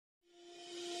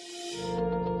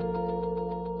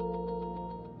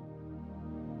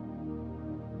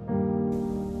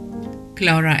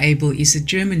Clara Abel is a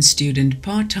German student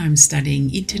part-time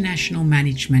studying international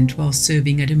management while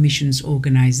serving at a missions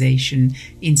organization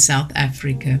in South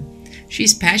Africa. She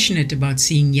is passionate about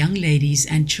seeing young ladies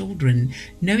and children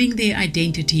knowing their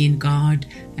identity in God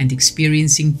and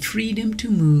experiencing freedom to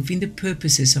move in the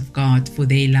purposes of God for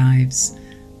their lives.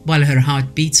 While her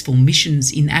heart beats for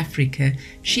missions in Africa,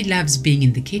 she loves being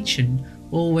in the kitchen,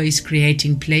 always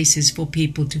creating places for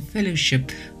people to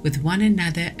fellowship with one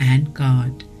another and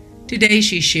God. Today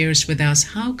she shares with us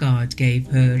how God gave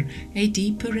her a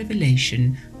deeper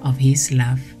revelation of His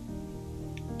love.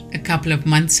 A couple of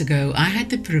months ago, I had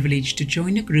the privilege to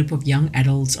join a group of young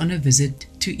adults on a visit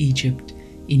to Egypt.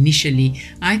 Initially,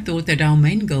 I thought that our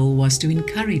main goal was to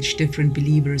encourage different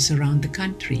believers around the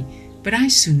country, but I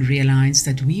soon realized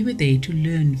that we were there to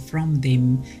learn from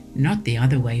them, not the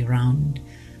other way around.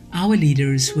 Our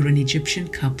leaders were an Egyptian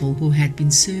couple who had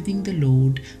been serving the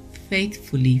Lord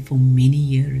faithfully for many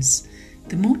years.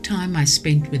 The more time I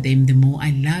spent with them, the more I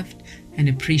loved and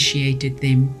appreciated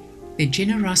them. Their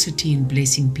generosity in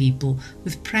blessing people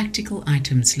with practical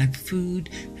items like food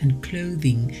and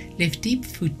clothing left deep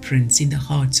footprints in the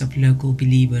hearts of local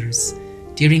believers.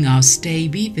 During our stay,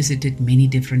 we visited many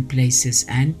different places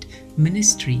and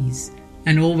ministries,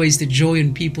 and always the joy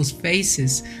on people's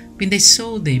faces when they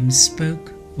saw them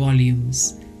spoke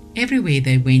volumes. Everywhere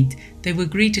they went, they were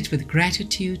greeted with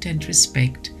gratitude and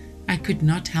respect. I could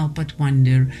not help but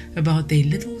wonder about their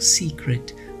little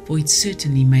secret, for it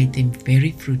certainly made them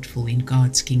very fruitful in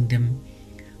God's kingdom.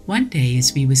 One day,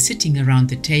 as we were sitting around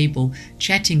the table,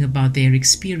 chatting about their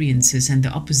experiences and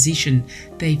the opposition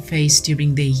they faced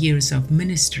during their years of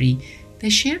ministry, they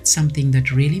shared something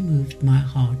that really moved my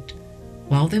heart.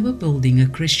 While they were building a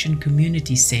Christian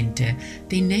community center,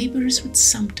 their neighbors would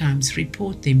sometimes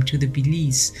report them to the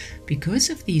police because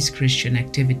of these Christian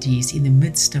activities in the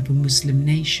midst of a Muslim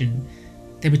nation.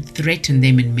 They would threaten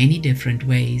them in many different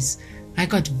ways. I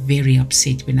got very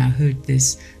upset when I heard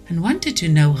this and wanted to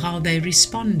know how they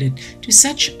responded to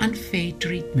such unfair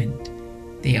treatment.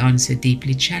 Their answer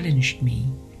deeply challenged me.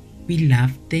 We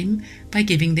loved them by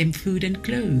giving them food and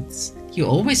clothes. You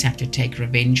always have to take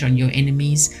revenge on your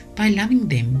enemies by loving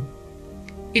them.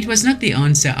 It was not the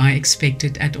answer I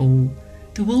expected at all.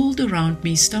 The world around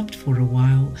me stopped for a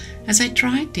while as I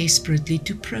tried desperately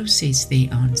to process their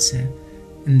answer.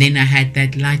 And then I had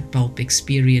that light bulb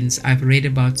experience I've read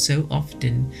about so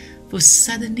often, for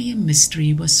suddenly a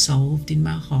mystery was solved in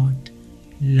my heart.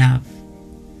 Love.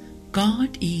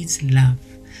 God is love,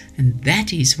 and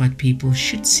that is what people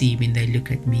should see when they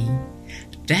look at me.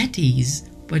 That is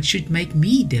what should make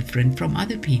me different from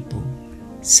other people.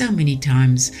 So many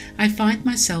times I find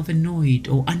myself annoyed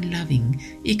or unloving,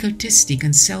 egotistic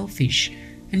and selfish,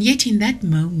 and yet in that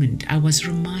moment I was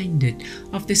reminded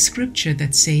of the scripture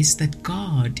that says that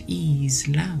God is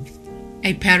love.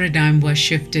 A paradigm was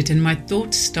shifted and my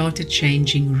thoughts started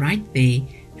changing right there,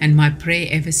 and my prayer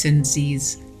ever since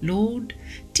is, Lord,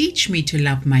 teach me to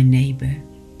love my neighbor,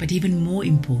 but even more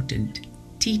important,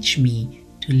 teach me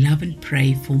to love and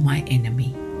pray for my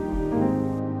enemy.